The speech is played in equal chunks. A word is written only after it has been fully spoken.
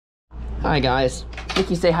Hi guys.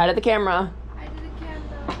 Nikki, say hi to the camera. Hi to the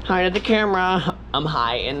camera. Hi to the camera. I'm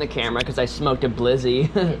high in the camera because I smoked a blizzy.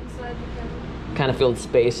 Inside the camera. Kind of feeling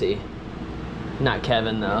spacey. Not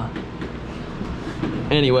Kevin though.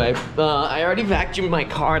 Anyway, I already vacuumed my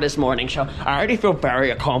car this morning, so I already feel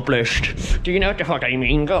very accomplished. Do you know what the fuck I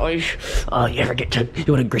mean, guys?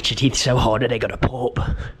 You wanna grit your teeth so hard that they gotta pop.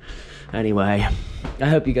 Anyway, I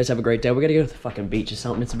hope you guys have a great day. We're gonna go to the fucking beach or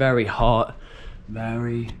something. It's very hot,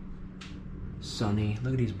 very sunny.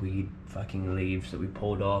 Look at these weed fucking leaves that we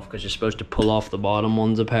pulled off, because you're supposed to pull off the bottom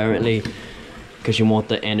ones apparently, because you want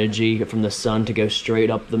the energy from the sun to go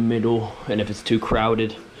straight up the middle, and if it's too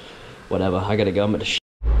crowded, whatever. I gotta go. I'm gonna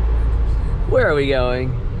Where are we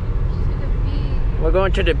going? To the beach. We're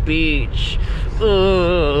going to the beach.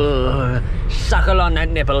 Ugh. Suckle on that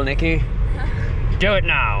nipple, Nikki. Do it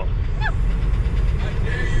now.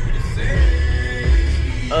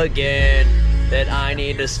 Again, that I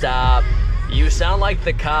need to stop. You sound like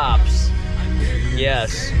the cops.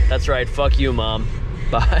 Yes, that's right. Fuck you, Mom.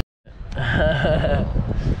 Bye.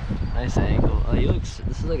 Nice angle. Oh, this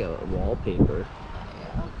is like a wallpaper.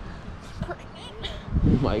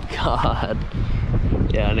 Oh my god.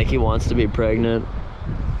 Yeah, Nikki wants to be pregnant.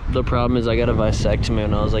 The problem is I got a vasectomy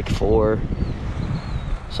when I was like 4.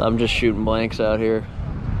 So I'm just shooting blanks out here.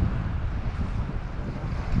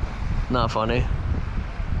 Not funny.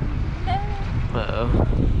 Uh-oh.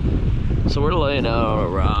 So we're laying out on a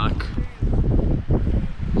rock.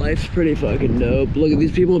 Life's pretty fucking dope. Look at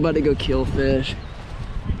these people about to go kill fish.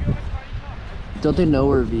 Don't they know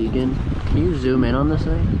we're vegan? Can you zoom in on this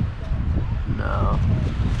thing? No.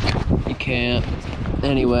 You can't.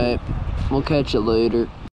 Anyway, we'll catch you later.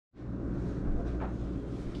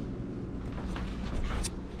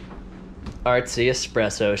 Artsy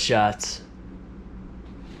espresso shots.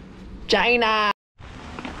 China!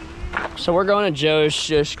 So we're going to Joe's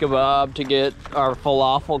Shish Kebab to get our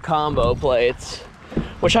falafel combo plates,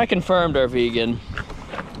 which I confirmed are vegan.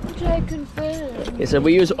 Which I confirmed. He said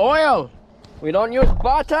we use oil. We don't use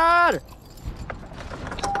butter.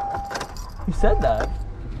 Who said that?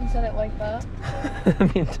 You said it like that? I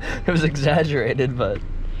mean, it was exaggerated, but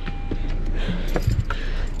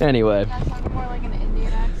anyway. That sounded more like an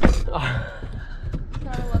Indian accent.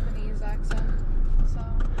 Not a Lebanese accent. So.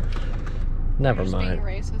 Never You're mind. Just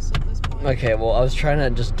being racist at this point. Okay, well, I was trying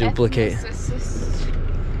to just duplicate. Ethnicist.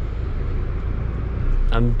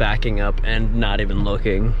 I'm backing up and not even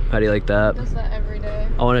looking. How do you like that? Does that every day.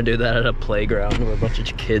 I want to do that at a playground where a bunch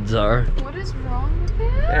of kids are. What is wrong with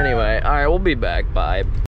it? Anyway, all right, we'll be back. Bye.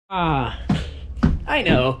 I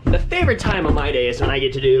know. The favorite time of my day is when I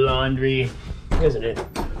get to do laundry, isn't it?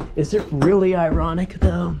 Is it really ironic,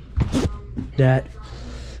 though, that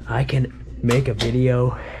I can make a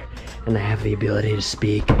video and I have the ability to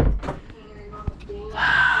speak?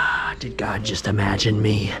 Did God just imagine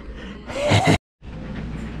me?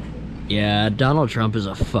 Yeah, Donald Trump is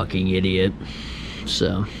a fucking idiot,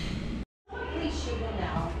 so.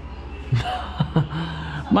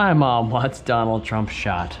 My mom wants Donald Trump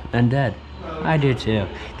shot and dead. I do too.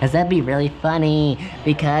 Cause that'd be really funny,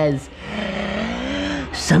 because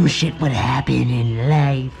some shit would happen in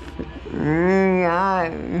life.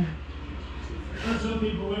 Some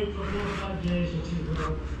people wait for 4 or 5 days or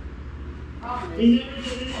 2 He never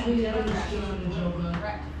did anything to John and Joe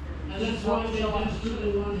Biden. And that's why they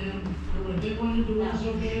desperately want him to win. They want him to win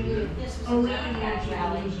so badly. Already wants him to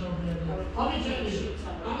win so badly. Let me tell you,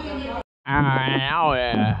 I'm gonna make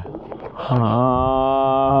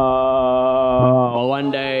one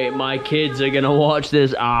day my kids are gonna watch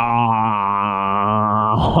this. I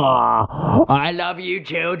love you,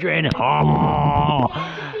 children.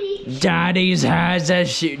 Daddy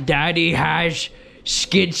has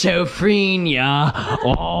schizophrenia.